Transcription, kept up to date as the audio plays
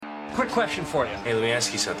Quick question for you. Hey, let me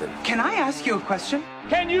ask you something. Can I ask you a question?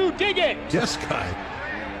 Can you dig it? Yes, guy.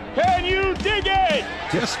 Can you dig it?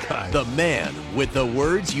 Yes, guy. The man with the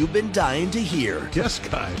words you've been dying to hear. Yes,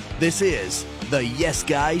 guy. This is the Yes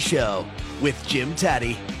Guy Show with Jim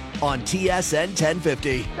Tatti on TSN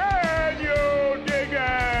 1050. Can you dig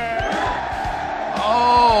it?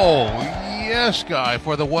 Oh, Yes Guy,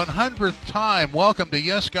 for the 100th time. Welcome to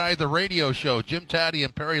Yes Guy, the radio show. Jim Tatti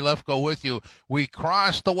and Perry Lefko with you. We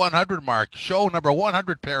crossed the 100 mark. Show number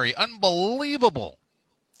 100, Perry. Unbelievable.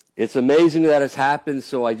 It's amazing that it's happened,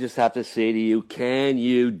 so I just have to say to you, can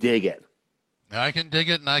you dig it? I can dig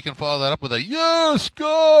it, and I can follow that up with a Yes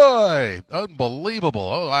Guy. Unbelievable.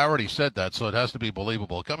 Oh, I already said that, so it has to be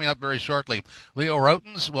believable. Coming up very shortly, Leo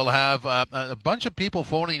Rautins will have a bunch of people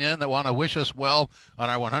phoning in that want to wish us well on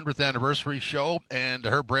our 100th anniversary show, and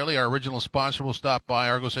Herb Braley, our original sponsor, will stop by.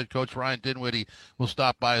 Argos head coach Ryan Dinwiddie will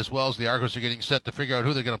stop by as well, as the Argos are getting set to figure out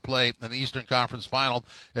who they're going to play in the Eastern Conference Final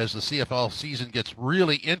as the CFL season gets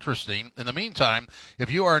really interesting. In the meantime, if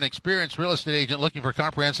you are an experienced real estate agent looking for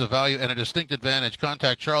comprehensive value and a distinct advantage,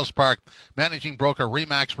 contact Charles Park, managing broker,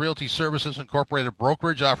 Remax Realty Services Incorporated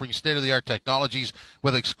brokerage, offering state-of-the-art technologies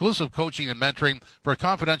with exclusive coaching and mentoring. For a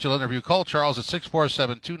confidential interview, call Charles at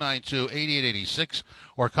 647-292-8886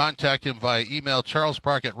 or contact him via email,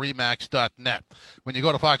 charlespark@remax.net. When you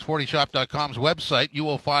go to fox40shop.com's website, you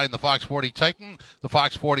will find the Fox 40 Titan, the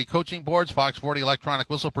Fox 40 coaching boards, Fox 40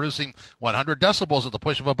 electronic whistle producing 100 decibels at the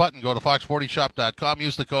push of a button. Go to fox40shop.com,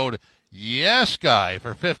 use the code Yes Guy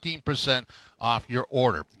for 15% off your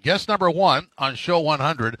order. Guest number one on show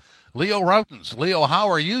 100, Leo Rautins. Leo, how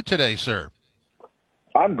are you today, sir?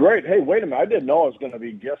 I'm great. Hey, wait a minute. I didn't know I was going to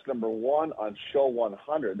be guest number one on show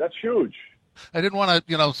 100. That's huge. I didn't want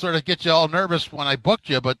to, sort of get you all nervous when I booked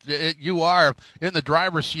you, but you are in the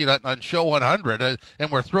driver's seat on show 100,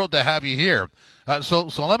 and we're thrilled to have you here. So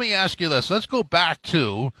let me ask you this. Let's go back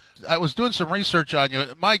to, I was doing some research on you.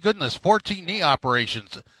 My goodness, 14 knee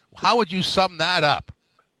operations. How would you sum that up?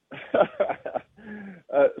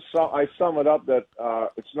 So I sum it up that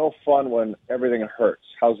it's no fun when everything hurts.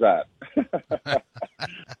 How's that?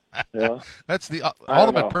 Yeah. That's the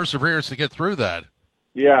ultimate perseverance to get through that.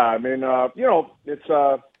 Yeah, I mean, it's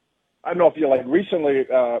I don't know if you like recently.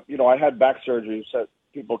 I had back surgery. So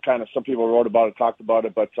some people wrote about it, talked about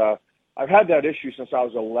it, but I've had that issue since I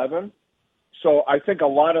was 11. So I think a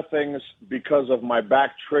lot of things, because of my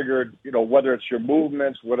back, triggered, whether it's your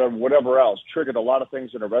movements, whatever else, triggered a lot of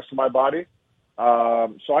things in the rest of my body.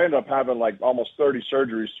 So I ended up having like almost 30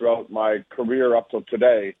 surgeries throughout my career up till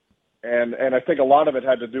today. And I think a lot of it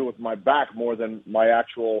had to do with my back more than my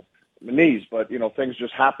actual knees. But, things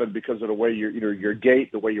just happened because of the way your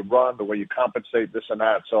gait, the way you run, the way you compensate, this and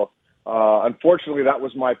that. So unfortunately, that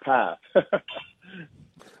was my path.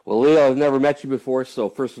 Well, Leo, I've never met you before, so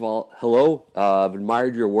first of all, hello. I've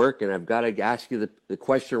admired your work, and I've got to ask you the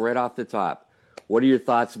question right off the top. What are your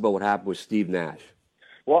thoughts about what happened with Steve Nash?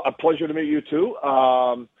 Well, a pleasure to meet you too.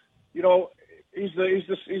 He's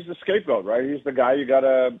the scapegoat, right? He's the guy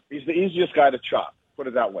he's the easiest guy to chop, put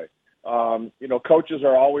it that way. Coaches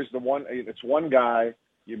are always the one. It's one guy.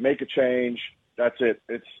 You make a change. That's it.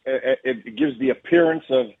 It gives the appearance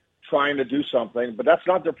of trying to do something, but that's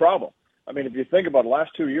not their problem. I mean, if you think about it, the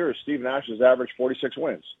last 2 years, Steve Nash has averaged 46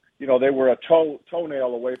 wins. They were a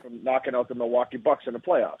toenail away from knocking out the Milwaukee Bucks in the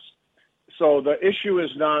playoffs. So the issue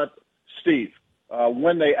is not Steve.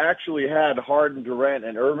 When they actually had Harden, Durant,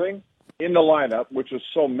 and Irving in the lineup, which was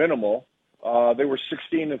so minimal, they were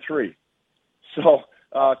 16-3. So,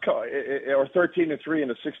 or 13-3 in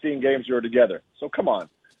the 16 games they were together. So come on.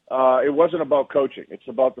 It wasn't about coaching. It's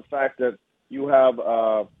about the fact that you have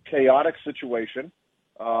a chaotic situation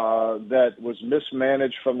that was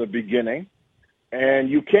mismanaged from the beginning. And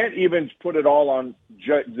you can't even put it all on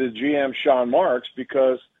the GM, Sean Marks,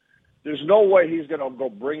 because there's no way he's going to go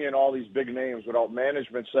bring in all these big names without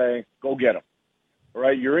management saying, go get them. All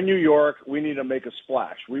right, you're in New York. We need to make a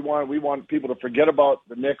splash. We want people to forget about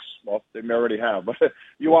the Knicks. Well, they may already have, but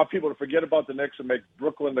you want people to forget about the Knicks and make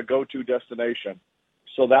Brooklyn the go-to destination.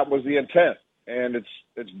 So that was the intent, and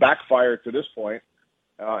it's backfired to this point.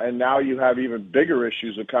 And now you have even bigger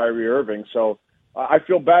issues with Kyrie Irving. So I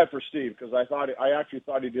feel bad for Steve, because I actually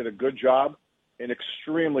thought he did a good job in an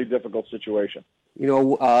extremely difficult situation.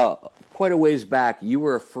 Quite a ways back, you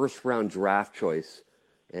were a first-round draft choice.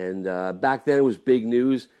 And back then it was big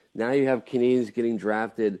news. Now you have Canadians getting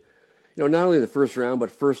drafted, not only in the first round,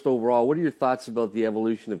 but first overall. What are your thoughts about the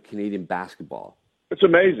evolution of Canadian basketball? It's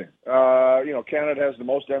amazing. Canada has the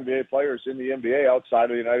most NBA players in the NBA outside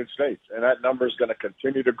of the United States, and that number is going to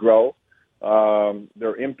continue to grow.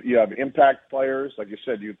 You have impact players. Like you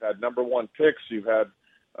said, you've had number one picks. You've had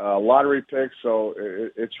lottery picks. So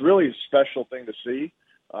it's really a special thing to see.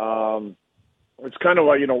 It's kind of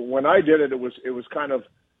like, when I did it, it was kind of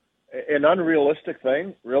an unrealistic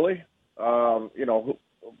thing, really.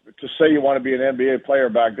 To say you want to be an NBA player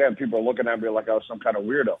back then, people are looking at me like I was some kind of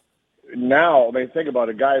weirdo. Now, I mean, think about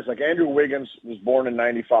it. Guys like Andrew Wiggins was born in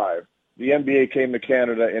 95. The NBA came to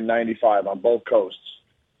Canada in 95 on both coasts.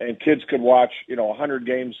 And kids could watch, 100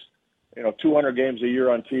 games, 200 games a year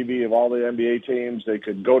on TV of all the NBA teams. They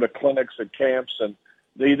could go to clinics and camps, and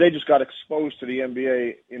they just got exposed to the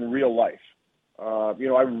NBA in real life.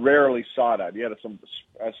 I rarely saw that. You had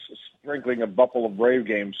a sprinkling of Buffalo Brave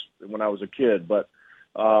games when I was a kid. But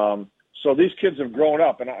so these kids have grown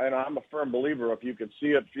up, and I'm a firm believer if you can see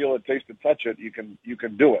it, feel it, taste it, touch it, you can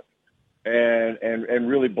do it, and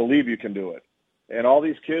really believe you can do it. And all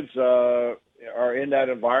these kids are in that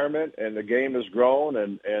environment, and the game has grown,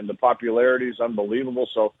 and the popularity is unbelievable.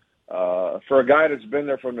 So for a guy that's been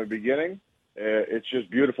there from the beginning, it's just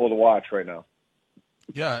beautiful to watch right now.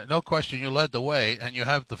 Yeah, no question. You led the way, and you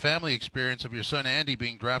have the family experience of your son Andy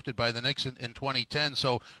being drafted by the Knicks in 2010.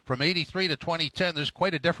 So from 83 to 2010, there's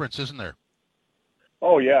quite a difference, isn't there?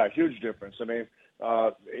 Oh, yeah, huge difference. I mean,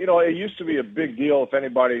 it used to be a big deal if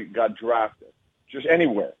anybody got drafted, just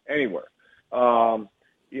anywhere. And you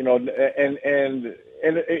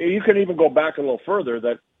can even go back a little further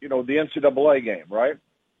that, the NCAA game, right?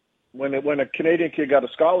 When a Canadian kid got a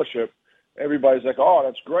scholarship, everybody's like, oh,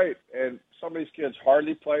 that's great. And some of these kids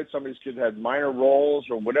hardly played. Some of these kids had minor roles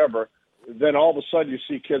or whatever. Then all of a sudden you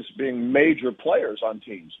see kids being major players on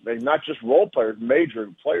teams. Not just role players, major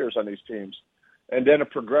players on these teams. And then it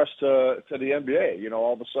progressed to the NBA.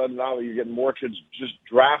 All of a sudden now you're getting more kids just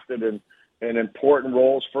drafted in important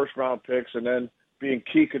roles, first-round picks, and then being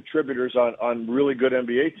key contributors on really good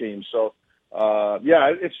NBA teams. So,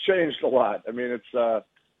 it's changed a lot. I mean,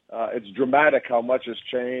 it's dramatic how much has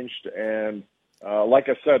changed, and like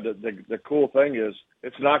I said, the cool thing is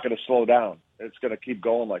it's not going to slow down. It's going to keep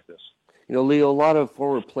going like this. Leo, a lot of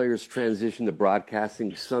former players transition to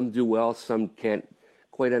broadcasting. Some do well, some can't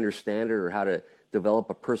quite understand it or how to develop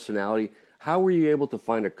a personality. How were you able to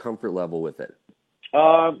find a comfort level with it?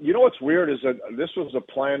 What's weird is that this was a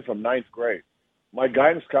plan from ninth grade. My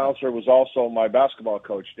guidance counselor was also my basketball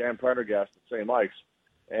coach, Dan Prendergast at St. Mike's.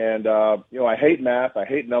 And, I hate math. I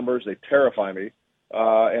hate numbers. They terrify me.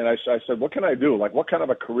 And I said, what can I do? Like, what kind of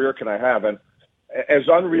a career can I have? And as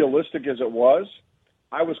unrealistic as it was,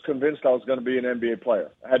 I was convinced I was going to be an NBA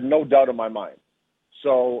player. I had no doubt in my mind.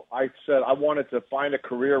 So I said I wanted to find a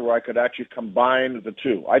career where I could actually combine the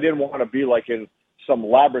two. I didn't want to be like in some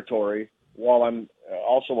laboratory while I'm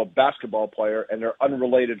also a basketball player, and they're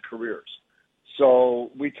unrelated careers. So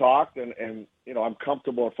we talked, and I'm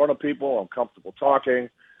comfortable in front of people. I'm comfortable talking.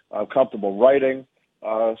 I'm comfortable writing.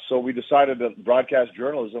 So we decided that broadcast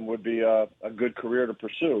journalism would be a good career to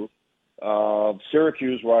pursue.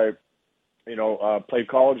 Syracuse, where I played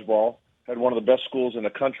college ball, had one of the best schools in the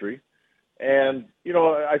country. And,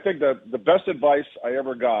 I think that the best advice I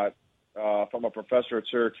ever got from a professor at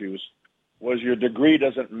Syracuse was your degree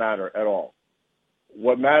doesn't matter at all.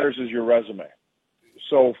 What matters is your resume.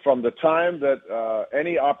 So from the time that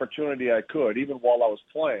any opportunity I could, even while I was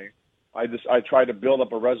playing, I tried to build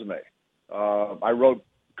up a resume. I wrote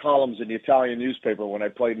columns in the Italian newspaper when I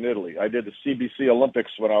played in Italy. I did the CBC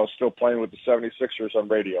Olympics when I was still playing with the 76ers on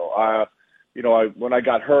radio. When I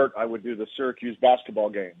got hurt, I would do the Syracuse basketball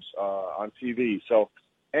games on TV. So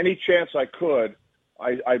any chance I could,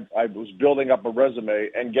 I was building up a resume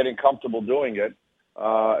and getting comfortable doing it.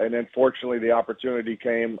 And then fortunately the opportunity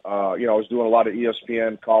came, I was doing a lot of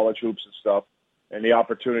ESPN college hoops and stuff, and the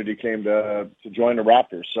opportunity came to join the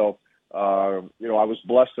Raptors. So, I was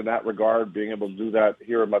blessed in that regard, being able to do that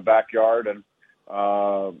here in my backyard. And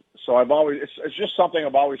so it's just something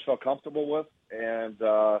I've always felt comfortable with and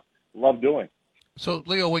love doing. So,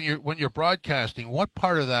 Leo, when you're broadcasting, what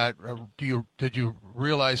part of that did you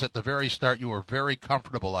realize at the very start you were very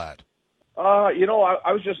comfortable at? I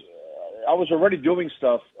was already doing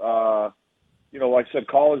stuff, like I said,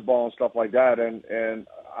 college ball and stuff like that, and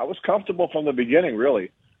I was comfortable from the beginning,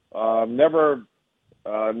 really. Never,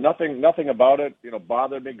 nothing about it,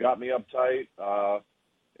 bothered me, got me uptight.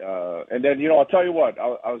 And then, I'll tell you what,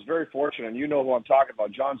 I was very fortunate, and you know who I'm talking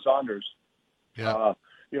about, John Saunders. Yeah.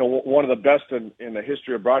 One of the best in the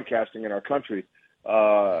history of broadcasting in our country.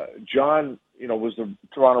 John, was the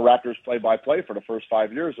Toronto Raptors play-by-play for the first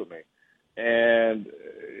 5 years with me. And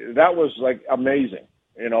that was like amazing.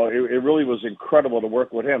 It really was incredible to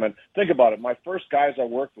work with him. And think about it. My first guys I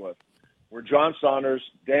worked with were John Saunders,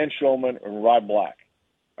 Dan Shulman, and Rod Black.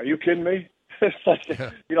 Are you kidding me? It's like,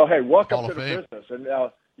 hey, welcome to the business. And,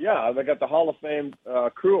 Yeah, they got the Hall of Fame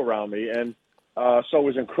crew around me, and so it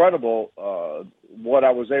was incredible what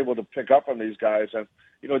I was able to pick up on these guys. And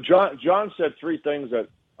John said three things that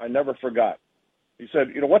I never forgot. He said,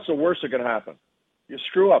 what's the worst that can happen? You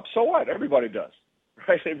screw up. So what? Everybody does,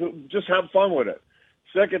 right? Just have fun with it.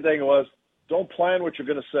 Second thing was, don't plan what you're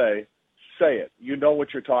going to say. Say it. You know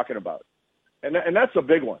what you're talking about. And that's a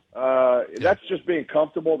big one. That's just being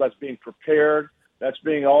comfortable. That's being prepared. That's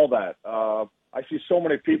being all that. I see so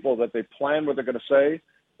many people that they plan what they're going to say,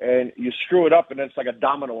 and you screw it up, and then it's like a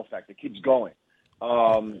domino effect. It keeps going.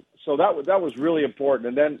 So that was really important.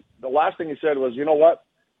 And then the last thing he said was, you know what?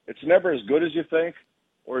 It's never as good as you think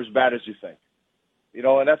or as bad as you think.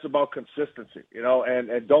 And that's about consistency,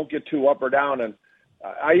 and don't get too up or down. And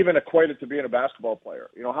I even equate it to being a basketball player.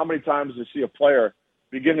 How many times do you see a player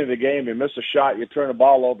beginning of the game, you miss a shot, you turn the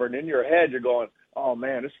ball over, and in your head you're going, oh,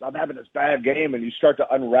 man, I'm having this bad game, and you start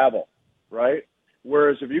to unravel, right?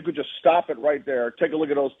 Whereas if you could just stop it right there, take a look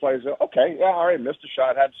at those plays, okay, yeah, all right, missed a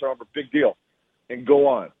shot, had to turnover, big deal, and go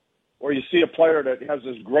on. Or you see a player that has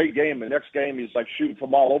this great game, the next game he's like shooting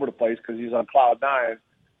from all over the place because he's on cloud nine.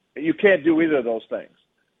 You can't do either of those things.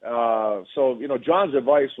 So John's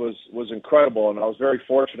advice was incredible, and I was very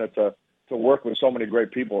fortunate to work with so many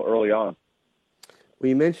great people early on. Well,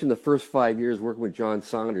 you mentioned the first 5 years working with John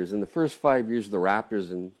Saunders. In the first 5 years of the Raptors,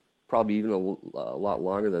 and probably even a lot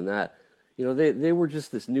longer than that, they were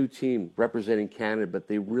just this new team representing Canada, but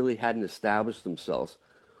they really hadn't established themselves.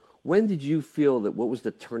 When did you feel that, what was the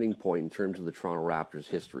turning point in terms of the Toronto Raptors'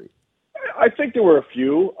 history? I think there were a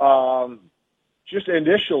few. Just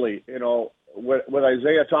initially, with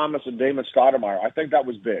Isaiah Thomas and Damon Stoudemire, I think that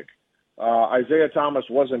was big. Isaiah Thomas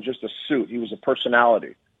wasn't just a suit. He was a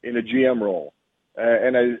personality in a GM role.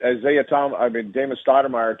 And Damon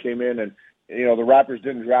Stoudemire came in, and, the Raptors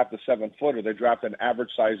didn't draft a 7-footer. They drafted an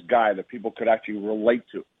average-sized guy that people could actually relate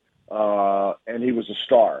to. And he was a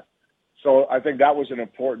star. So I think that was an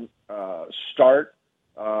important start.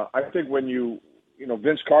 I think when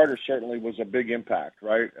Vince Carter certainly was a big impact,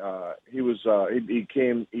 right? He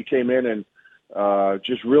came in and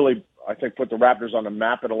just really, I think, put the Raptors on the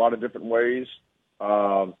map in a lot of different ways.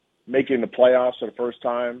 Making the playoffs for the first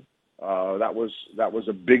time, that was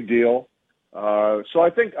a big deal. So I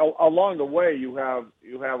think along the way you have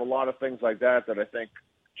a lot of things like that I think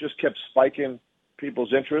just kept spiking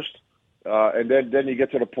people's interest. And then you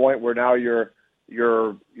get to the point where now you're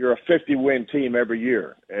a 50-win team every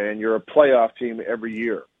year, and you're a playoff team every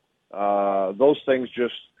year. Those things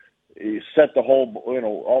just set the whole,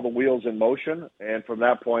 all the wheels in motion. And from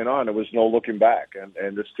that point on, there was no looking back.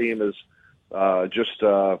 And this team is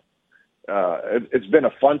it's been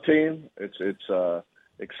a fun team. It's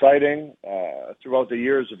exciting throughout the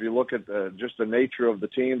years. If you look at just the nature of the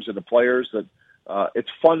teams and the players, that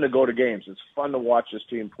it's fun to go to games. It's fun to watch this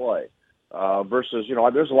team play. Versus,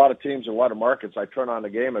 there's a lot of teams in a lot of markets. I turn on the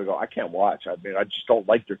game and go, I can't watch. I just don't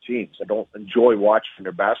like their teams. I don't enjoy watching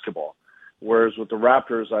their basketball. Whereas with the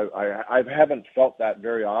Raptors, I haven't felt that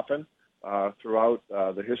very often throughout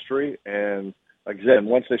the history. And again,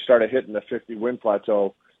 once they started hitting the 50-win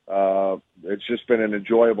plateau, it's just been an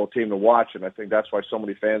enjoyable team to watch. And I think that's why so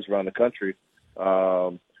many fans around the country,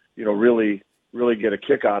 really, really get a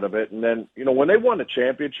kick out of it. And then, when they won the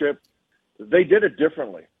championship, they did it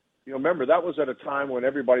differently. Remember, that was at a time when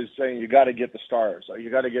everybody's saying you got to get the stars. You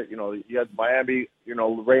got to get, you had Miami,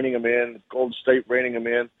 reining them in, Golden State reining them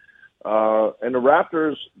in. And the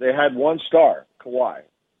Raptors, they had one star, Kawhi.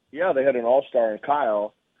 Yeah, they had an all-star in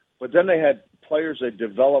Kyle, but then they had players they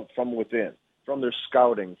developed from within, from their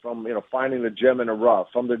scouting, from, finding the gem in the rough,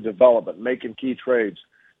 from their development, making key trades.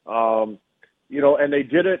 And they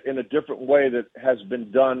did it in a different way that has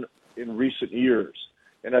been done in recent years.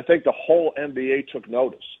 And I think the whole NBA took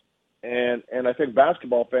notice. And I think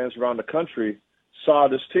basketball fans around the country saw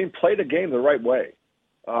this team play the game the right way.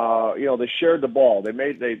 They shared the ball. They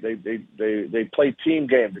played team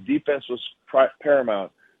game. The defense was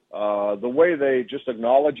paramount. The way they just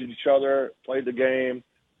acknowledged each other, played the game,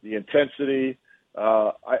 the intensity.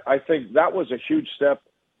 I think that was a huge step,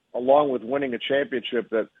 along with winning a championship,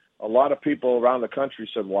 that a lot of people around the country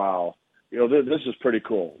said, "Wow, this is pretty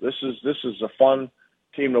cool. This is a fun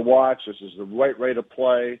team to watch. This is the right way to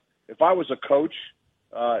play." If I was a coach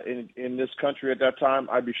in this country at that time,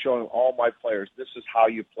 I'd be showing all my players, this is how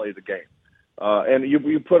you play the game. And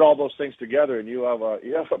you put all those things together, and you have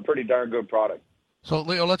a pretty darn good product. So,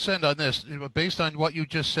 Leo, let's end on this. Based on what you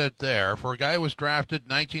just said there, for a guy who was drafted in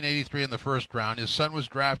 1983 in the first round, his son was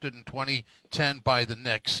drafted in 2010 by the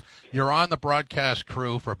Knicks. You're on the broadcast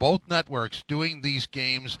crew for both networks doing these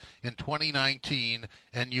games in 2019,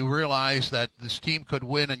 and you realize that this team could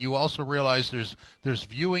win, and you also realize there's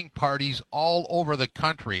viewing parties all over the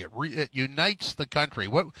country. It unites the country.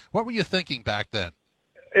 What were you thinking back then?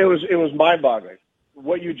 It was mind-boggling.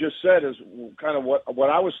 What you just said is kind of what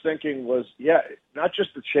I was thinking was, not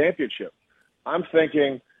just the championship. I'm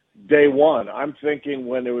thinking day one. I'm thinking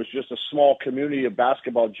when there was just a small community of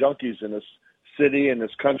basketball junkies in this city, in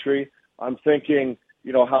this country. I'm thinking,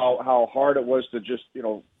 how hard it was to just,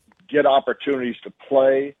 get opportunities to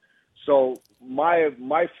play. So my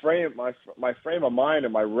frame of mind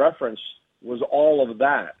and my reference was all of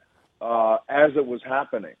that as it was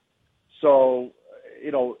happening. So,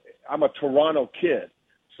 I'm a Toronto kid.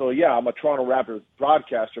 So, I'm a Toronto Raptors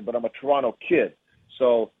broadcaster, but I'm a Toronto kid.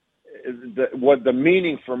 So the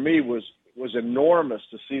meaning for me was enormous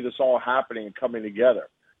to see this all happening and coming together.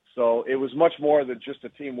 So it was much more than just a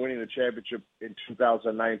team winning the championship in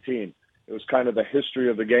 2019. It was kind of the history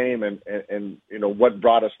of the game and what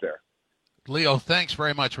brought us there. Leo, thanks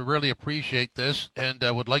very much. We really appreciate this and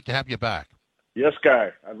would like to have you back. Yes,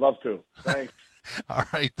 Guy. I'd love to. Thanks. All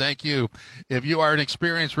right, thank you. If you are an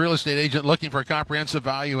experienced real estate agent looking for comprehensive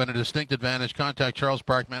value and a distinct advantage, contact Charles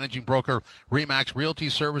Park, managing broker, RE/MAX Realty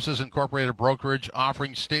Services Incorporated Brokerage,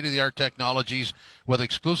 offering state-of-the-art technologies with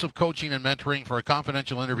exclusive coaching and mentoring. For a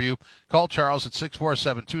confidential interview, call Charles at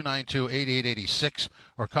 647-292-8886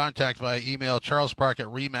 or contact via email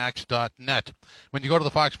charlespark@remax.net. When you go to the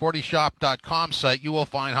fox40shop.com site, you will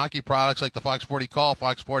find hockey products like the Fox 40 Call,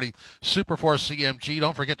 Fox 40 Superforce CMG.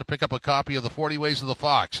 Don't forget to pick up a copy of the 40 Ways of the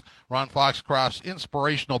Fox, Ron Foxcroft's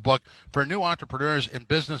inspirational book for new entrepreneurs and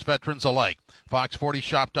business veterans alike.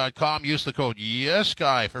 Fox40shop.com. Use the code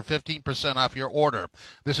YesGuy for 15% off your order.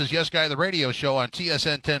 This is Yes Guy, the radio show on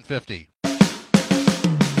TSN 1050.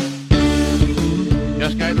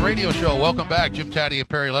 Yes Guy, the radio show. Welcome back. Jim Tatti and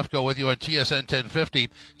Perry Lefko with you on TSN 1050.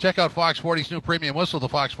 Check out Fox 40's new premium whistle, the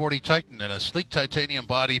Fox 40 Titan, in a sleek titanium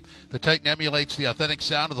body. The Titan emulates the authentic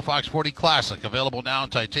sound of the Fox 40 Classic. Available now in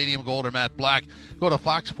titanium, gold, or matte black. Go to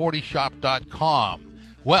fox40shop.com.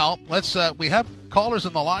 Well, we have callers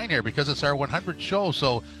on the line here because it's our 100th show.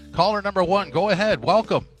 So caller number one, go ahead.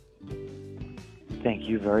 Welcome. Thank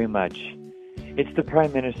you very much. It's the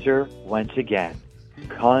Prime Minister once again,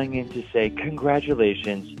 calling in to say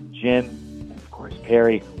congratulations, Jim, and of course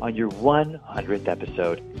Perry, on your 100th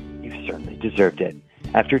episode. You've certainly deserved it.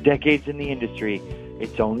 After decades in the industry,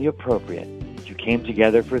 it's only appropriate that you came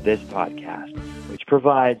together for this podcast, which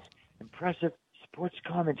provides impressive sports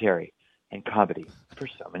commentary and comedy for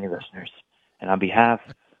so many listeners. And on behalf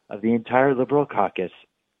of the entire Liberal caucus,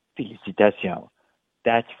 félicitations.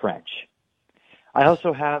 That's French. I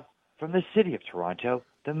also have, from the city of Toronto,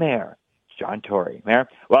 the mayor, John Tory. Mayor?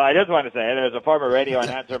 Well, I just want to say, as a former radio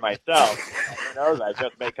announcer myself, who knows, I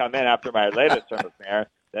just may come in after my latest term as mayor,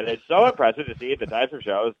 that it's so impressive to see the types of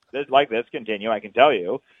shows like this continue. I can tell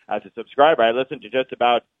you, as a subscriber, I listen to just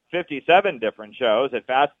about 57 different shows at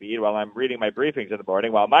fast speed while I'm reading my briefings in the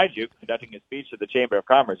morning, while, mind you, conducting a speech to the Chamber of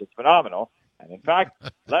Commerce. It's phenomenal. And, in fact,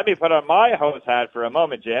 let me put on my host hat for a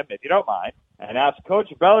moment, Jim, if you don't mind, and ask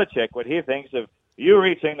Coach Belichick what he thinks of you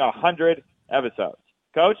reaching 100 episodes.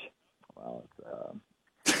 Coach? Well,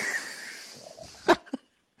 it's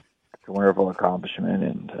a wonderful accomplishment,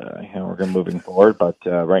 and we're moving forward. But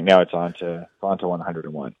right now, it's on to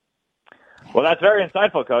 101. Well, that's very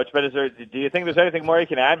insightful, Coach. But do you think there's anything more you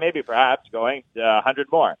can add? Maybe, perhaps, going to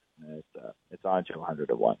 100 more. It's on to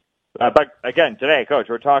 101. But again, today, Coach,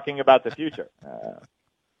 we're talking about the future.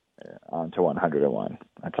 On to 101.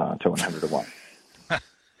 That's on to 101.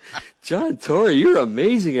 John Tory, you're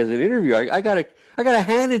amazing as an interviewer. I gotta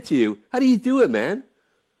hand it to you. How do you do it, man?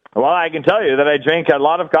 Well, I can tell you that I drink a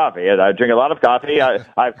lot of coffee. I drink a lot of coffee.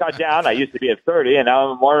 I've cut down. I used to be at 30, and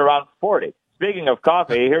now I'm more around 40. Speaking of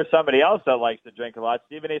coffee, here's somebody else that likes to drink a lot,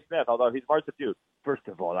 Stephen A. Smith, although he's more subdued. First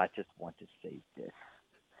of all, I just want to say this.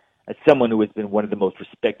 As someone who has been one of the most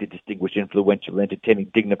respected, distinguished, influential, entertaining,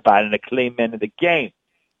 dignified, and acclaimed men in the game,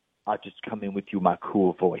 I'll just come in with you, my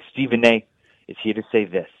cool voice. Stephen A. is here to say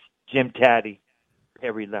this. Jim Tatti,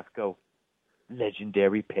 Perry Lefko,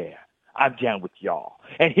 legendary pair. I'm down with y'all.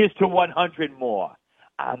 And here's to 100 more.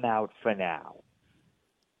 I'm out for now.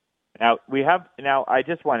 Now, I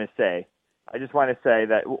just want to say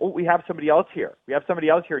that we have somebody else here. We have somebody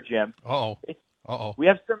else here, Jim. Uh-oh. We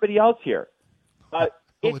have somebody else here.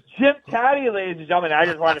 It's Jim Tatti, ladies and gentlemen. I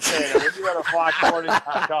just want to say that when you go to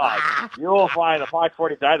Fox40.com, you will find the Fox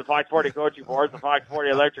 40 side, the Fox 40 coaching boards, the Fox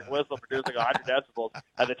 40 electric whistle producing 100 decibels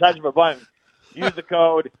at the touch of a button. Use the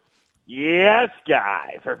code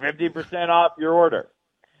YesGuy for 50% off your order.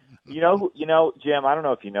 You know, Jim. I don't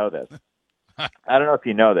know if you know this. But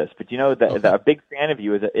you know that a big fan of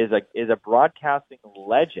you is a broadcasting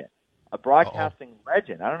legend. A broadcasting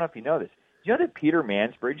legend. I don't know if you know this. Do you know that Peter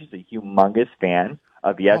Mansbridge is a humongous fan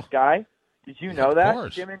of Yes Guy? Did you know that,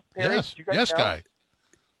 course. Jim and Perry? Yes, Did you guys Yes know? Guy.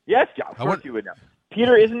 Yes Guy. Of course you would know.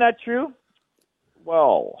 Peter, isn't that true?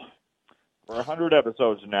 Well, for 100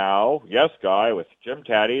 episodes now, Yes Guy with Jim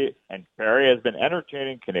Tatti and Perry has been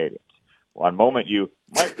entertaining Canadians. One moment you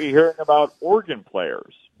might be hearing about organ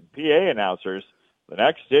players and PA announcers. The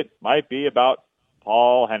next it might be about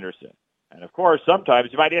Paul Henderson. And, of course, sometimes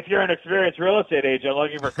you might, if you're an experienced real estate agent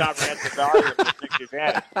looking for comprehensive value and distinct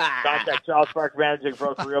advantage, contact Charles Park Managing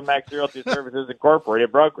Broker, Real Max Realty Services Incorporated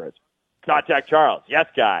Brokerage. Contact Charles. Yes,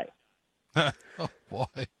 Guy. Oh, boy.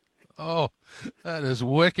 Oh, that is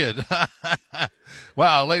wicked.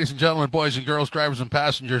 Wow, ladies and gentlemen, boys and girls, drivers and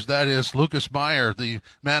passengers, that is Lucas Meyer, the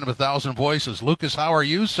man of 1,000 voices. Lucas, how are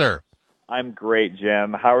you, sir? I'm great,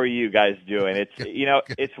 Jim. How are you guys doing?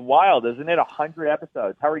 It's wild, isn't it? 100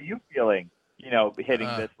 episodes. How are you feeling, hitting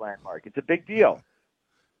this landmark? It's a big deal.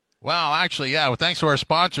 Well, actually, yeah. Well, thanks to our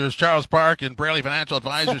sponsors, Charles Park and Braley Financial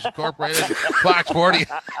Advisors Incorporated, Fox 40.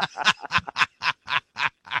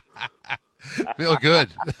 Feel good.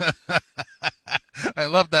 I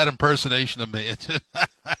love that impersonation of me.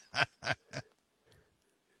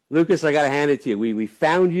 Lucas, I got to hand it to you. We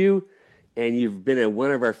found you, and you've been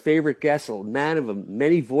one of our favorite guests, a man of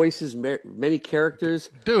many voices, many characters.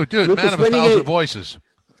 Dude, Lucas, man of 1,000 voices.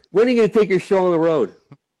 When are you going to take your show on the road?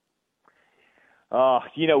 I've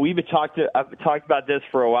talked about this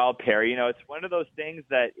for a while, Perry. It's one of those things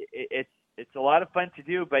that it's a lot of fun to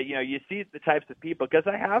do, but you see the types of people, because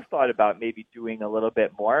I have thought about maybe doing a little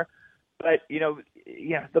bit more, but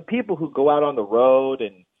the people who go out on the road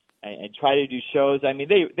and try to do shows, I mean,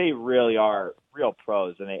 they really are real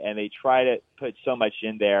pros, and they try to put so much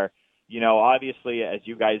in there. Obviously, as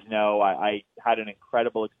you guys know, I had an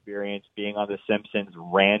incredible experience being on The Simpsons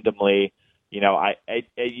randomly. You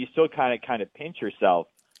still kind of pinch yourself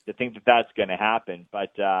to think that that's going to happen,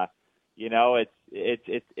 but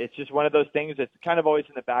it's just one of those things that's kind of always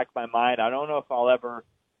in the back of my mind. I don't know if I'll ever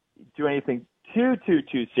do anything too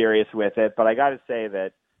serious with it, but I got to say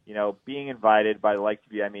that being invited by the likes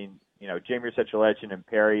of you, I mean, Jim, you're such a legend, and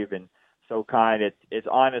Perry, you've been so kind. It's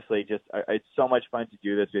honestly just it's so much fun to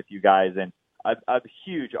do this with you guys, and a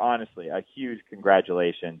huge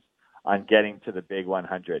congratulations on getting to the big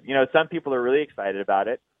 100. Some people are really excited about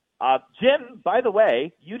it. Jim, by the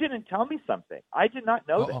way, you didn't tell me something. I did not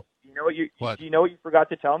know this. What? Do you know what you forgot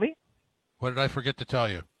to tell me? What did I forget to tell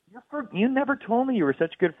you? You never told me you were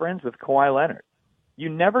such good friends with Kawhi Leonard. You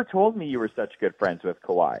never told me you were such good friends with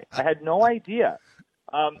Kawhi. I had no idea.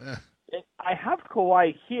 I have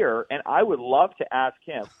Kawhi here, and I would love to ask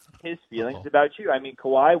him his feelings about you. I mean,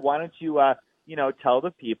 Kawhi, why don't you, tell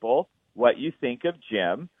the people what you think of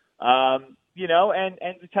Jim, and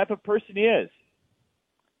the type of person he is.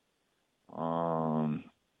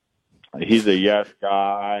 He's a yes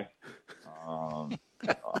guy.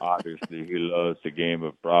 Obviously, he loves the game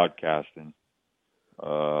of broadcasting.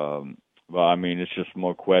 Well, I mean, it's just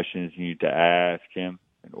more questions you need to ask him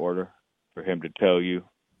in order for him to tell you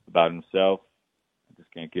about himself. I just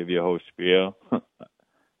can't give you a whole spiel.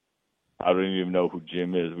 I don't even know who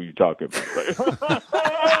Jim is. What you talking about?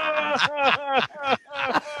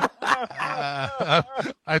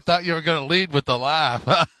 I thought you were going to lead with the laugh.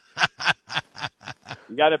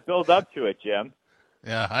 You got to build up to it, Jim.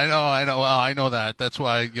 Yeah, I know. Well, I know that. That's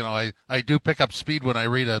why, I do pick up speed when I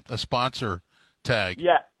read a sponsor tag.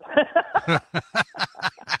 Yeah.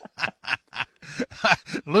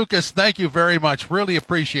 Lucas, thank you very much. Really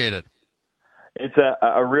appreciate it. It's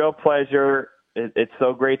a real pleasure. It's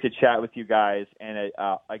so great to chat with you guys. And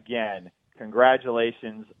again,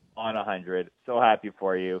 congratulations on 100. So happy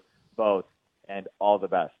for you both, and all the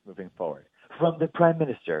best moving forward. From the Prime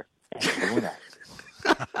Minister and everyone else.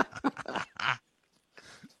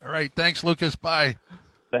 All right. Thanks, Lucas. Bye.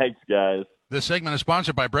 Thanks, guys. This segment is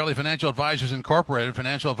sponsored by Braley Financial Advisors Incorporated.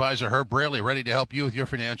 Financial advisor Herb Braley, ready to help you with your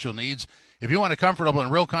financial needs. If you want a comfortable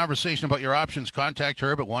and real conversation about your options, contact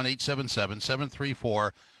Herb at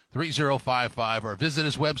 1-877-734-3055 or visit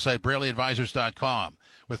his website, BraleyAdvisors.com.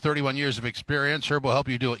 With 31 years of experience, Herb will help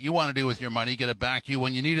you do what you want to do with your money, get it back to you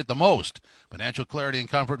when you need it the most. Financial clarity and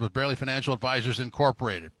comfort with Braley Financial Advisors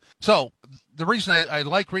Incorporated. So the reason I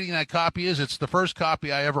like reading that copy is it's the first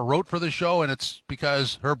copy I ever wrote for the show, and it's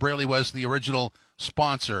because Herb Braley was the original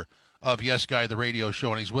sponsor of Yes Guy, the radio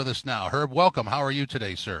show, and he's with us now. Herb, welcome. How are you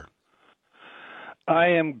today, sir? I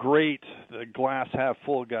am great. The glass half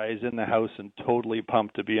full guy is in the house and totally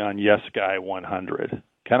pumped to be on Yes Guy 100.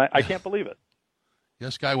 I can't believe it.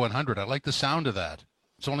 Yes Guy 100. I like the sound of that.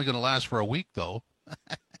 It's only going to last for a week, though.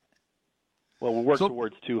 Well, we'll work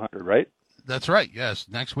towards 200, right? That's right. Yes.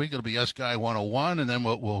 Next week it'll be Yes Guy 101, and then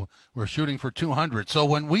we're shooting for 200. So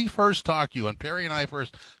when we first talked to you, and Perry and I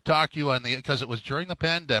first talked to you because it was during the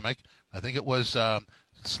pandemic, I think it was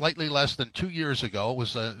slightly less than 2 years ago. It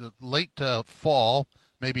was late fall,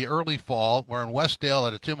 maybe early fall. We're in Westdale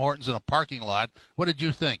at a Tim Hortons in a parking lot. What did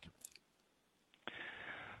you think?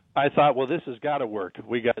 I thought, well, this has got to work.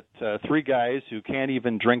 We got three guys who can't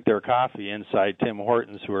even drink their coffee inside Tim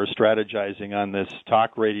Hortons who are strategizing on this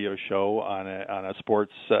talk radio show on a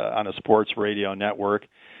sports radio network,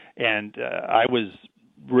 and I was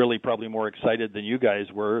really probably more excited than you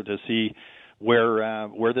guys were to see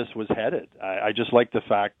where this was headed. I just liked the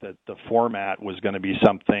fact that the format was going to be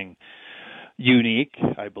something unique,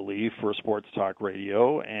 I believe, for sports talk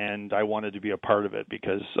radio, and I wanted to be a part of it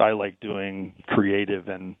because I like doing creative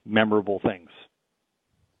and memorable things.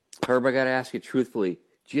 Herb, I got to ask you truthfully,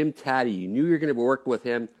 Jim Tatti, you knew you were going to be working with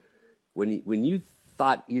him. When you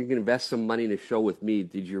thought you were going to invest some money in a show with me,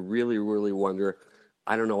 did you really, really wonder,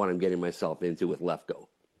 I don't know what I'm getting myself into with Lefko?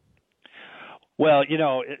 Well,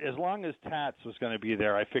 as long as Tats was going to be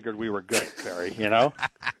there, I figured we were good, Barry,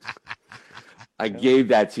 I gave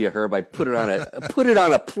that to you, Herb. I put it on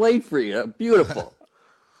a plate for you. Beautiful.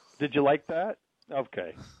 Did you like that?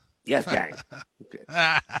 Okay. Yes, guy. Okay.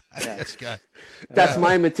 Yes, guy. That's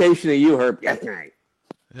my imitation of you, Herb. Yes, guy.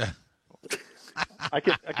 Yeah. I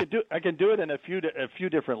can do it in a few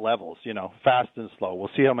different levels, fast and slow. We'll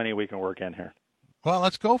see how many we can work in here. Well,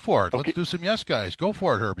 let's go for it. Okay. Let's do some Yes Guys. Go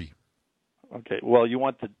for it, Herbie. Okay. Well, you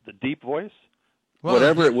want the deep voice? Well,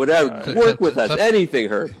 whatever. Work with us. Anything,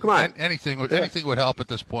 Herb. Come on. Anything would help at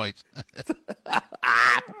this point.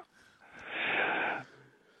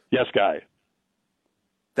 Yes, guy.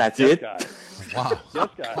 That's yes, it? Guy. Wow. Yes,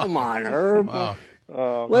 guy. Come on, Herb.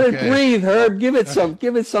 Wow. Let it breathe, Herb. Give it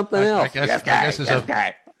something else.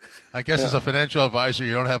 I guess as a financial advisor,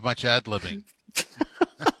 you don't have much ad-libbing.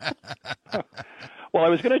 Well, I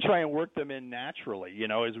was going to try and work them in naturally,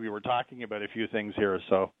 as we were talking about a few things here.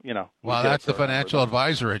 So, Well, that's the financial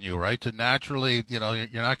advisor in you, right? To naturally, you're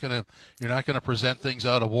not going to present things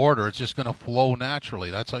out of order. It's just going to flow naturally.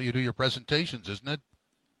 That's how you do your presentations, isn't it?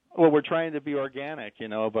 Well, we're trying to be organic,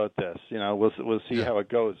 about this. We'll see how it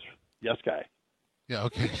goes. Yes, guy. Yeah.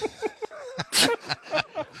 Okay.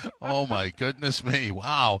 Oh my goodness me!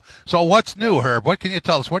 Wow. So what's new, Herb? What can you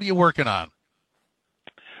tell us? What are you working on?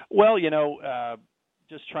 Well,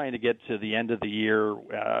 just trying to get to the end of the year,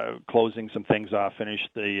 closing some things off, finish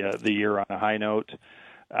the year on a high note.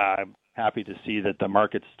 I'm happy to see that the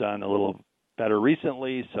market's done a little better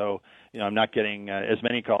recently, so I'm not getting as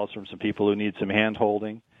many calls from some people who need some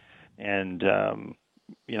hand-holding. And,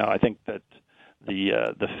 I think that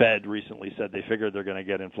the Fed recently said they figured they're going to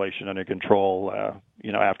get inflation under control,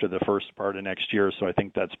 after the first part of next year, so I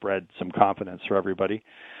think that's bred some confidence for everybody.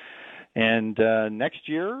 And next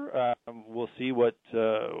year, we'll see what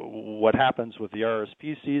happens with the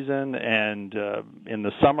RSP season. And in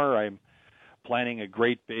the summer, I'm planning a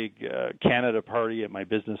great big Canada party at my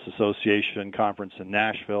business association conference in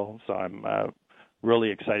Nashville. So I'm really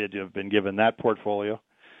excited to have been given that portfolio.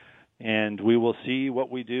 And we will see what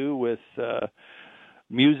we do with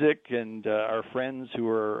music and our friends who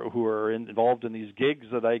are involved in these gigs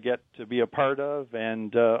that I get to be a part of.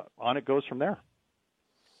 And on it goes from there.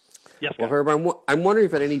 Yes, well, Herb, I'm wondering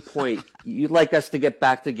if at any point you'd like us to get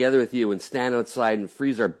back together with you and stand outside and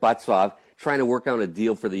freeze our butts off trying to work out a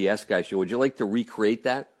deal for the Yes Guy show. Would you like to recreate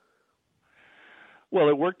that? Well,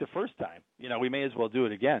 it worked the first time. We may as well do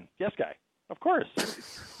it again. Yes, guy. Of course.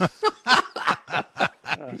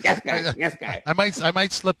 Yes, guy. Yes, guy. I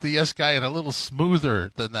might slip the Yes Guy in a little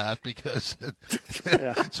smoother than that because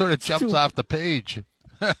it sort of jumps off the page.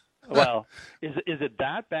 Well, is it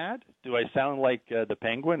that bad? Do I sound like the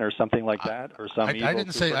Penguin or something like that, or some evil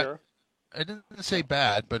superhero? I didn't say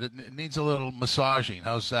bad, but it needs a little massaging.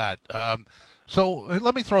 How's that? So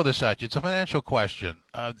let me throw this at you. It's a financial question.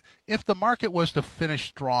 If the market was to finish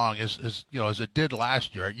strong, as it did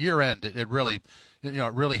last year, at year end, it really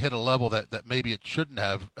hit a level that maybe it shouldn't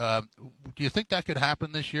have. Do you think that could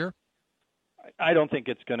happen this year? I don't think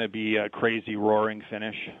it's going to be a crazy roaring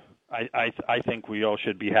finish. I think we all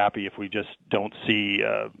should be happy if we just don't see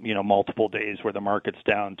multiple days where the market's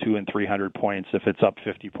down 200 and 300 points. If it's up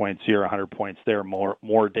 50 points here, 100 points there,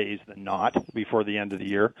 more days than not before the end of the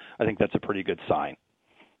year. I think that's a pretty good sign.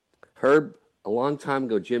 Herb, a long time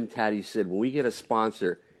ago, Jim Tatti said, when we get a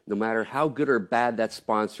sponsor, no matter how good or bad that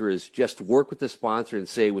sponsor is, just work with the sponsor and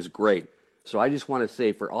say it was great. So I just want to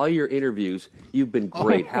say, for all your interviews, you've been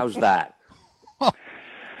great. How's that?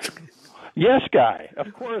 Yes, Guy.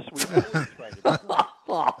 Of course, we will.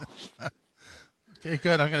 Okay,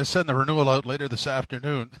 good. I'm going to send the renewal out later this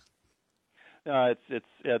afternoon.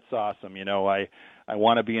 It's awesome. I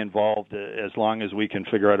want to be involved as long as we can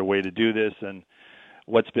figure out a way to do this. And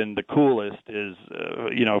what's been the coolest is,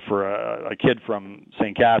 for a kid from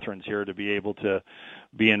St. Catharines here to be able to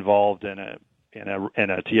be involved in a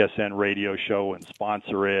TSN radio show and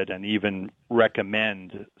sponsor it, and even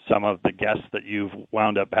recommend some of the guests that you've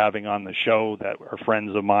wound up having on the show that are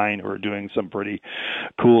friends of mine who are doing some pretty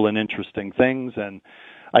cool and interesting things. And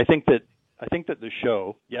I think that the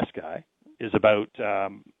show, Yes Guy, is about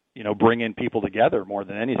bringing people together more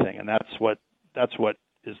than anything, and that's what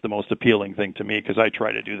is the most appealing thing to me, because I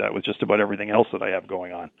try to do that with just about everything else that I have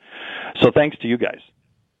going on. So thanks to you guys.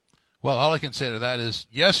 Well, all I can say to that is,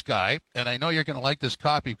 yes, Guy, and I know you're going to like this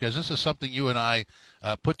copy because this is something you and I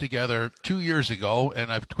put together 2 years ago,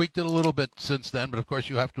 and I've tweaked it a little bit since then, but of course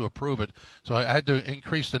you have to approve it. So I had to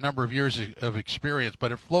increase the number of years of experience,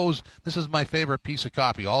 but it flows. This is my favorite piece of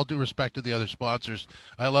copy. All due respect to the other sponsors,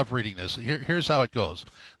 I love reading this. Here's how it goes.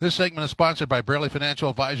 This segment is sponsored by Braley Financial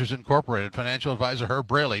Advisors Incorporated. Financial advisor Herb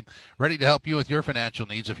Braley, ready to help you with your financial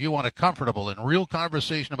needs. If you want a comfortable and real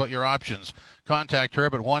conversation about your options, contact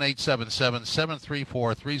Herb at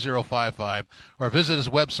 1-877-734-3055 or visit his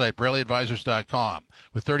website, BraleyAdvisors.com.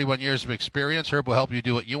 With 31 years of experience, Herb will help you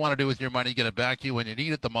do what you want to do with your money, get it back to you when you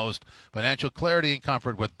need it the most. Financial clarity and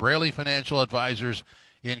comfort with Braley Financial Advisors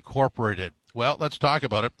Incorporated. Well, let's talk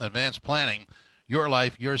about it. Advanced planning, your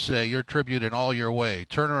life, your say, your tribute in all your way.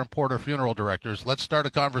 Turner and Porter Funeral Directors. Let's start a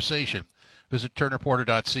conversation. Visit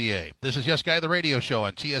turnerporter.ca. This is Yes Guy, the radio show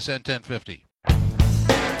on TSN 1050.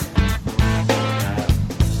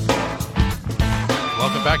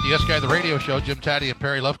 Welcome back to Yes Guy, the radio show. Jim Tatti and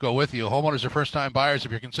Perry Lefko with you. Homeowners are first-time buyers. If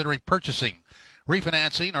you're considering purchasing,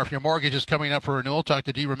 refinancing, or if your mortgage is coming up for renewal, talk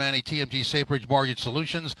to Dean Romani, TMG Safebridge Mortgage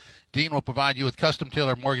Solutions. Dean will provide you with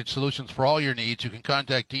custom-tailored mortgage solutions for all your needs. You can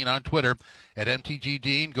contact Dean on Twitter at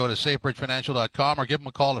MTGDean. Go to safebridgefinancial.com or give him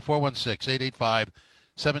a call at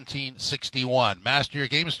 416-885-1761. Master your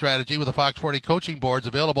game strategy with the Fox 40 coaching boards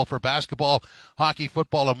available for basketball, hockey,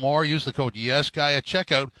 football, and more. Use the code YesGuy at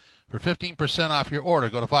checkout for 15% off your order.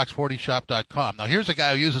 Go to fox40shop.com. Now, here's a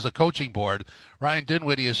guy who uses a coaching board. Ryan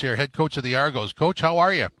Dinwiddie is here, head coach of the Argos. Coach, how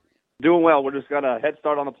are you? Doing well. We're just got a head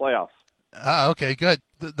start on the playoffs. Okay, good.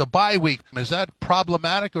 The bye week, is that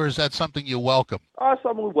problematic, or is that something you welcome?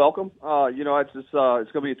 Something we welcome. It's just it's going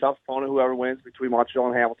to be a tough opponent, whoever wins between Montreal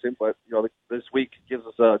and Hamilton. But this week gives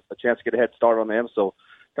us a chance to get a head start on them. So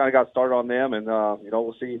kind of got started on them, and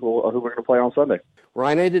we'll see who we're going to play on Sunday.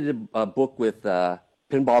 Ryan, I did a book with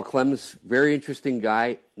Pinball Clemens, very interesting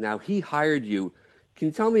guy. Now, he hired you. Can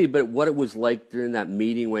you tell me about what it was like during that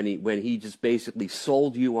meeting when he just basically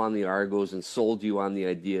sold you on the Argos and sold you on the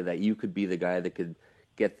idea that you could be the guy that could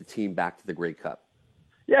get the team back to the Grey Cup?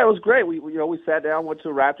 Yeah, it was great. We sat down, went to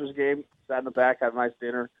a Raptors game, sat in the back, had a nice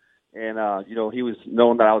dinner, and he was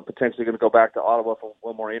knowing that I was potentially going to go back to Ottawa for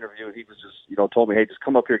one more interview, and he was just told me, hey, just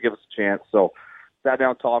come up here, give us a chance. So sat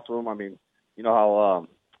down, talked to him. I mean, you know how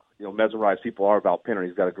mesmerized people are about Pinner.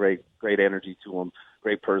 He's got a great energy to him,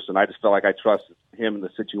 great person. I just felt like I trusted him in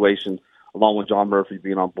the situation, along with John Murphy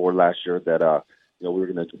being on board last year, that we were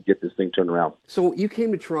going to get this thing turned around. So you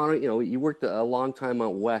came to Toronto. You worked a long time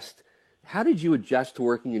out west. How did you adjust to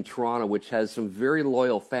working in Toronto, which has some very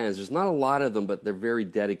loyal fans? There's not a lot of them, but they're very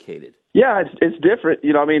dedicated. Yeah, it's different.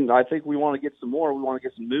 I think we want to get some more. We want to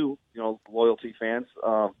get some new, loyalty fans.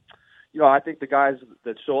 I think the guys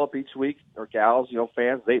that show up each week, or gals,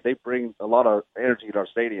 fans, they bring a lot of energy to our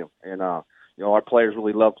stadium. And, our players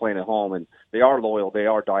really love playing at home, and they are loyal. They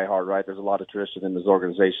are diehard, right? There's a lot of tradition in this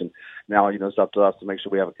organization. Now, it's up to us to make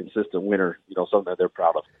sure we have a consistent winner, something that they're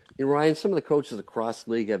proud of. And Ryan, some of the coaches across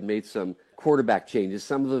the league have made some quarterback changes.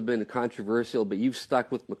 Some of them have been controversial, but you've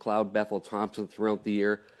stuck with McLeod, Bethel, Thompson throughout the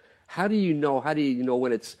year. How do you know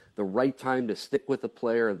when it's the right time to stick with a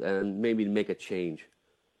player and maybe to make a change?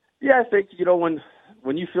 Yeah, I think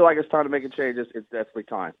when you feel like it's time to make a change, it's definitely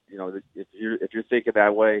time. If you're thinking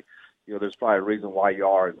that way, there's probably a reason why you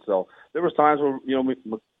are. And so there was times where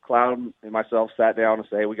McLeod and myself sat down and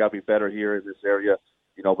said, hey, we got to be better here in this area.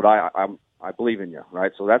 but I believe in you,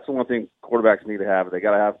 right? So that's the one thing quarterbacks need to have. They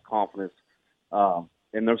got to have confidence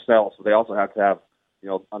in themselves. So they also have to have,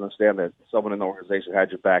 understand that someone in the organization had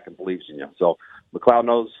your back and believes in you. So McLeod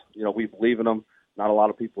knows, we believe in him. Not a lot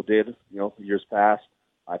of people did, years past.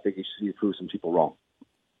 I think he proved some people wrong.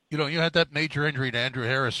 You had that major injury to Andrew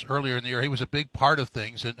Harris earlier in the year. He was a big part of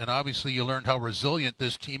things, and obviously you learned how resilient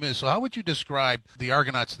this team is. So how would you describe the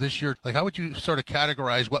Argonauts this year? Like, how would you sort of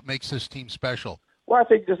categorize what makes this team special? Well, I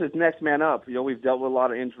think just as next man up. We've dealt with a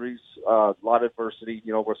lot of injuries, a lot of adversity.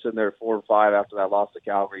 We're sitting there at 4-5 after that loss to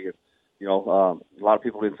Calgary, and a lot of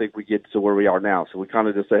people didn't think we'd get to where we are now. So we kind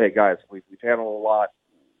of just say, hey guys, we've handled a lot.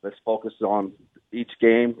 Let's focus on each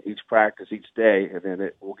game, each practice, each day, and then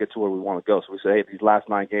we'll get to where we want to go. So we say, hey, these last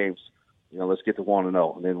 9 games, let's get to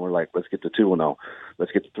 1-0, and then we're like, let's get to 2-0,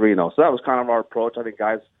 let's get to 3-0. So that was kind of our approach. I think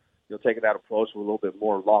guys, taking that approach, were a little bit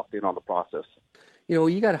more locked in on the process.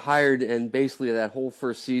 You got hired, and basically that whole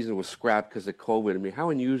first season was scrapped because of COVID. I mean, how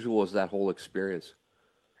unusual was that whole experience?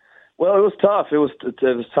 Well, it was tough. It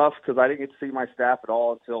was tough because I didn't get to see my staff at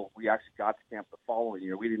all until we actually got to camp the following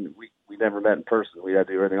year. We never met in person. We had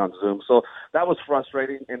to do everything on Zoom. So that was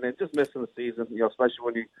frustrating. And then just missing the season, especially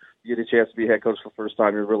when you get a chance to be head coach for the first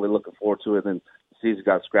time, you're really looking forward to it. And then the season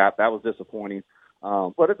got scrapped. That was disappointing.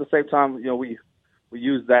 But at the same time, we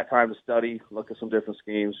used that time to study, look at some different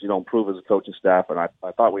schemes, improve as a coaching staff. And I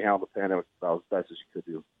thought we handled the pandemic about as best as you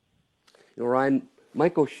could do. Ryan,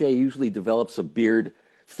 Mike O'Shea usually develops a beard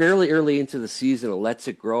fairly early into the season and lets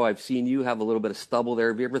it grow. I've seen you have a little bit of stubble there.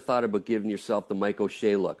 Have you ever thought about giving yourself the Mike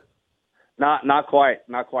O'Shea look? Not quite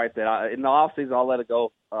that. In the off season, I'll let it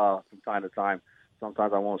go from time to time.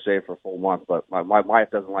 Sometimes I won't shave for a full month, but my wife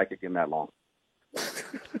doesn't like it getting that long.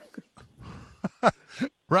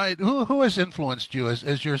 Right. Who has influenced you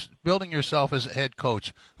as you're building yourself as a head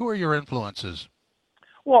coach? Who are your influences?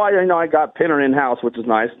 Well, I got Pinner in house, which is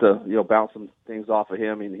nice to bounce some things off of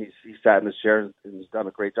him. And he sat in his chair and he's done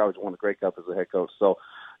a great job. He's won the Grey Cup as a head coach, so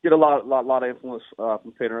get a lot of influence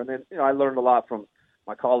from Pinner. And then I learned a lot from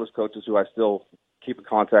my college coaches who I still keep in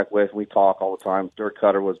contact with. We talk all the time. Dirk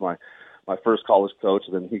Cutter was my first college coach,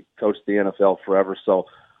 and then he coached the NFL forever. So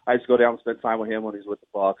I just go down and spend time with him when he's with the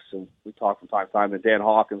Bucks, and we talk from time to time. And Dan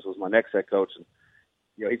Hawkins was my next head coach, and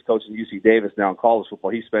he's coaching UC Davis now in college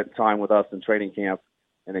football. He spent time with us in training camp.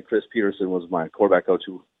 And then Chris Peterson was my quarterback coach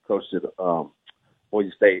who coached at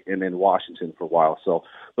Boise State and then Washington for a while. So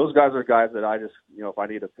those guys are guys that I just, if I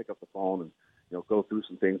need to pick up the phone and, go through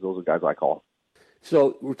some things, those are guys I call.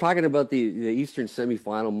 So we're talking about the Eastern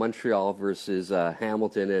semifinal, Montreal versus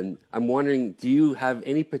Hamilton. And I'm wondering, do you have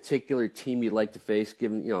any particular team you'd like to face,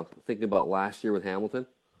 given, thinking about last year with Hamilton?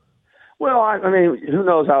 Well, I mean, who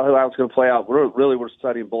knows how it's going to play out. We're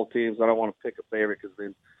studying both teams. I don't want to pick a favorite because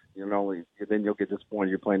then, then you'll get disappointed.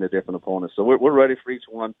 You're playing a different opponent. So we're ready for each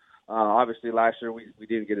one. Obviously, last year we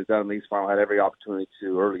didn't get it done in the East Final. Had every opportunity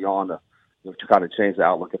to early on to kind of change the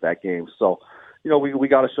outlook of that game. So, we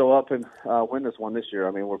got to show up and win this one this year.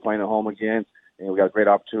 I mean, we're playing at home again, and we got a great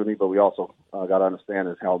opportunity, but we also got to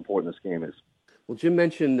understand how important this game is. Well, Jim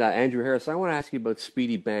mentioned Andrew Harris. I want to ask you about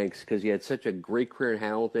Speedy Banks because he had such a great career in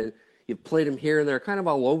Hamilton. You played him here and there, kind of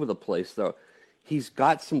all over the place, though. He's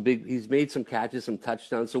made some catches, some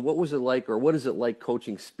touchdowns. So what was it like, or what is it like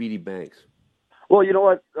coaching Speedy Banks? Well, you know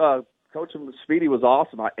what, coaching Speedy was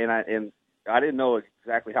awesome, and I didn't know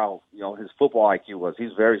exactly how his football IQ was.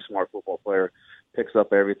 He's a very smart football player, picks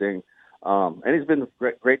up everything, and he's been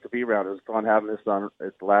great to be around. It was fun having this on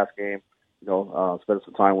at the last game. Spent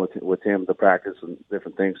some time with him to practice and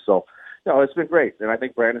different things. So, it's been great, and I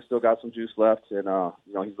think Brandon's still got some juice left, and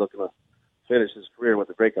he's looking to finish his career with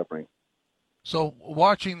a Grey Cup ring. So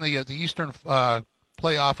watching the Eastern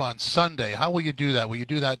playoff on Sunday, how will you do that? Will you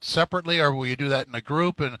do that separately, or will you do that in a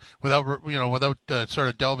group and without sort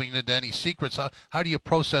of delving into any secrets? How do you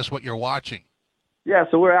process what you're watching? Yeah,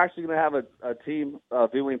 so we're actually going to have a team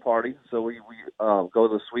viewing party. So we go to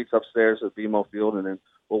the suites upstairs at BMO Field, and then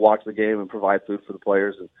we'll watch the game and provide food for the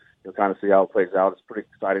players and kind of see how it plays out. It's pretty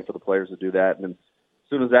exciting for the players to do that. And then as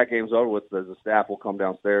soon as that game's over with, the staff will come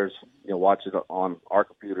downstairs, watch it on our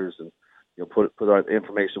computers and put our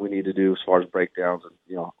information we need to do as far as breakdowns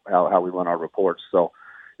and how we run our reports. So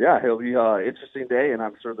yeah, it'll be an interesting day, and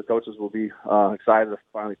I'm sure the coaches will be excited to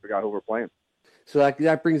finally figure out who we're playing. So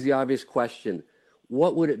that brings the obvious question: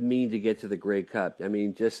 what would it mean to get to the Grey Cup? I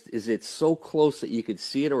mean, is it so close that you could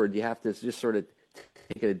see it, or do you have to just sort of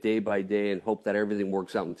take it a day by day and hope that everything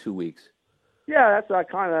works out in 2 weeks? Yeah, that's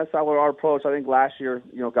how our approach. I think last year,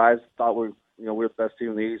 guys thought we're the best team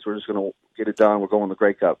in the East. We're just going to get it done. We're going to the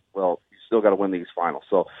Grey Cup. Well, you still got to win the East Final.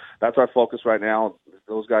 So that's our focus right now.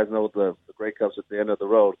 Those guys know the Grey Cup's at the end of the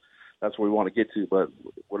road. that's where we want to get to. But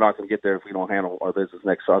we're not going to get there if we don't handle our business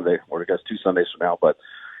next Sunday, or I guess 2 Sundays from now. But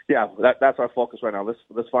yeah, that's our focus right now.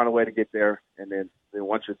 Let's find a way to get there, and then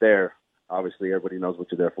once you're there, obviously everybody knows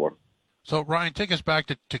what you're there for. So, Ryan, take us back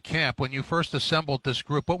to camp. When you first assembled this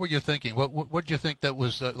group, what were you thinking? What did you think that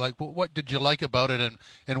was like? What did you like about it,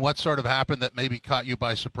 and what sort of happened that maybe caught you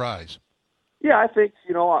by surprise? Yeah, I think,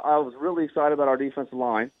 I was really excited about our defensive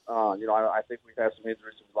line. I think we've had some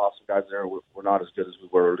injuries and we've lost some guys there. We're not as good as we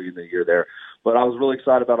were early in the year there. But I was really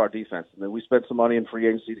excited about our defense. And then we spent some money in free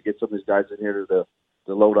agency to get some of these guys in here to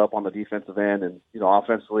load up on the defensive end. And,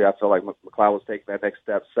 offensively, I felt like McLeod was taking that next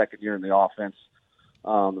step, second year in the offense.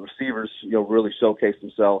 The receivers, really showcased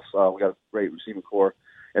themselves. We got a great receiving core.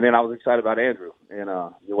 And then I was excited about Andrew and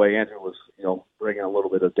the way Andrew was, bringing a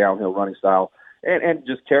little bit of downhill running style and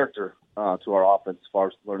just character to our offense as far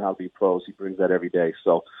as learning how to be pros. He brings that every day.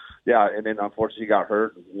 So, yeah, and then unfortunately he got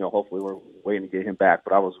hurt. Hopefully we're waiting to get him back.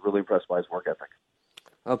 But I was really impressed by his work ethic.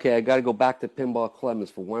 Okay, I got to go back to Pinball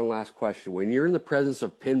Clemens for one last question. When you're in the presence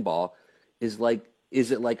of pinball, is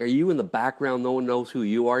it like, are you in the background, no one knows who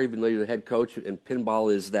you are, even though you're the head coach, and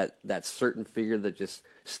pinball is that certain figure that just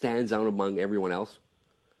stands out among everyone else?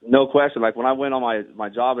 No question. Like when I went on my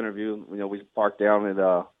job interview, we parked down in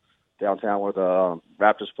downtown where the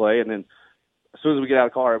Raptors play, and then as soon as we get out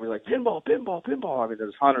of the car, everybody's like, pinball, pinball, pinball. I mean,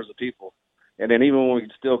 there's hundreds of people. And then even when we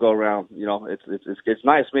still go around, it's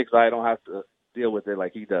nice to me because I don't have to deal with it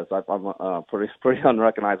like he does. I'm pretty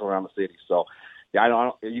unrecognizable around the city. So, yeah,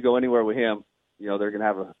 you go anywhere with him, they're going to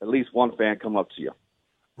have at least one fan come up to you.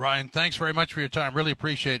 Ryan, thanks very much for your time. Really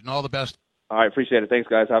appreciate it, and all the best. All right, appreciate it. Thanks,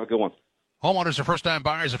 guys. Have a good one. Homeowners are first-time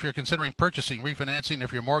buyers. If you're considering purchasing, refinancing,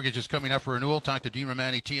 if your mortgage is coming up for renewal, talk to Dean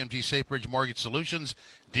Romani, TMG SafeBridge Mortgage Solutions.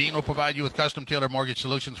 Dean will provide you with custom-tailored mortgage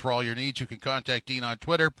solutions for all your needs. You can contact Dean on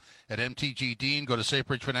Twitter at MTGDean. Go to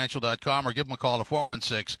safebridgefinancial.com or give him a call at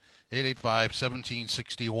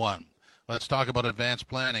 416-885-1761. Let's talk about advanced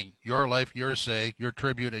planning. Your life, your say, your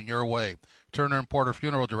tribute, and your way. Turner and Porter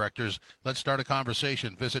Funeral Directors. Let's start a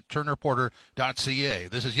conversation. Visit turnerporter.ca.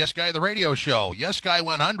 This is Yes Guy, the radio show. Yes Guy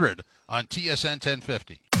 100 on TSN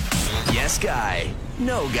 1050. Yes Guy,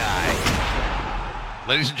 No Guy.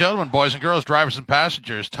 Ladies and gentlemen, boys and girls, drivers and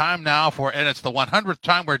passengers, time now for, and it's the 100th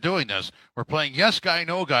time we're doing this, we're playing Yes Guy,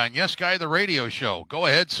 No Guy on Yes Guy, the radio show. Go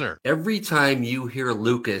ahead, sir. Every time you hear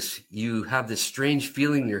Lucas, you have this strange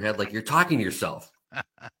feeling in your head like you're talking to yourself.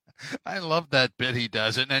 I love that bit he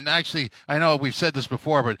does. And actually, I know we've said this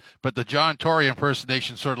before, but the John Tory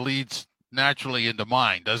impersonation sort of leads naturally into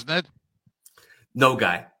mine, doesn't it? No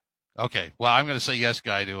Guy. Okay. Well, I'm going to say Yes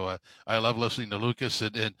Guy to I love listening to Lucas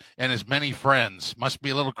and his many friends. Must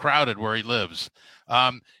be a little crowded where he lives.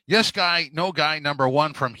 Yes Guy, No Guy, number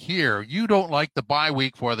one from here. You don't like the bye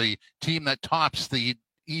week for the team that tops the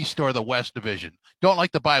East or the West division. Don't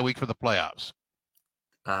like the bye week for the playoffs.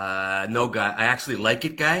 No Guy. I actually like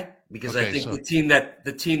it, Guy, because I think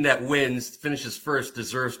the team that wins, finishes first,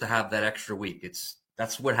 deserves to have that extra week.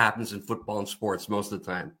 That's what happens in football and sports most of the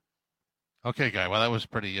time. Okay, Guy. Well, that was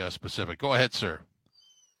pretty specific. Go ahead, sir.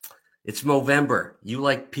 It's Movember. You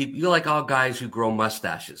like all guys who grow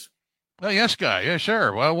mustaches. Well, Yes Guy. Yeah,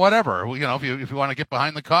 sure. Well, whatever. If you want to get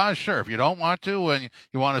behind the cause, sure. If you don't want to and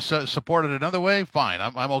you want to support it another way, fine.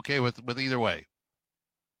 I'm okay with either way.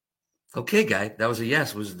 Okay, Guy, that was a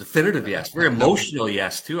yes. It was a definitive yes. Very emotional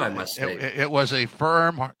yes, too, I must say. It was a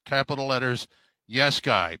firm, capital letters, Yes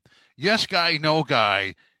Guy. Yes Guy, No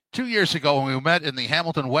Guy. 2 years ago when we met in the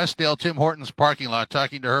Hamilton Westdale Tim Hortons parking lot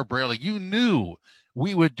talking to her, Braley, you knew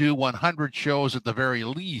we would do 100 shows at the very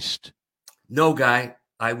least. No, Guy,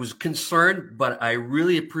 I was concerned, but I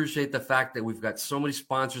really appreciate the fact that we've got so many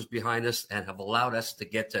sponsors behind us and have allowed us to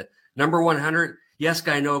get to number 100. Yes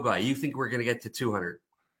Guy, No Guy. You think we're going to get to 200?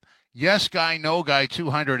 Yes Guy, No Guy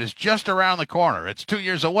 200 is just around the corner. It's 2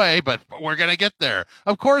 years away, but we're going to get there.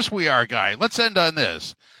 Of course we are, Guy. Let's end on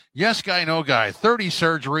this. Yes Guy, No Guy. 30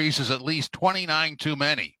 surgeries is at least 29 too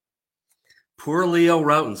many. Poor Leo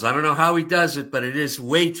Rautins. I don't know how he does it, but it is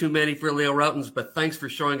way too many for Leo Rautins. But thanks for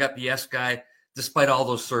showing up, Yes Guy, despite all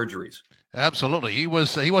those surgeries. Absolutely. He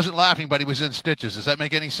wasn't laughing, but he was in stitches. Does that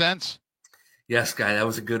make any sense? Yes, Guy, that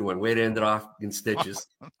was a good one. Way to end it off in stitches.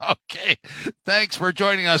 Okay. Thanks for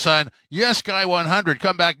joining us on Yes Guy 100.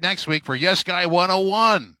 Come back next week for Yes Guy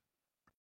 101.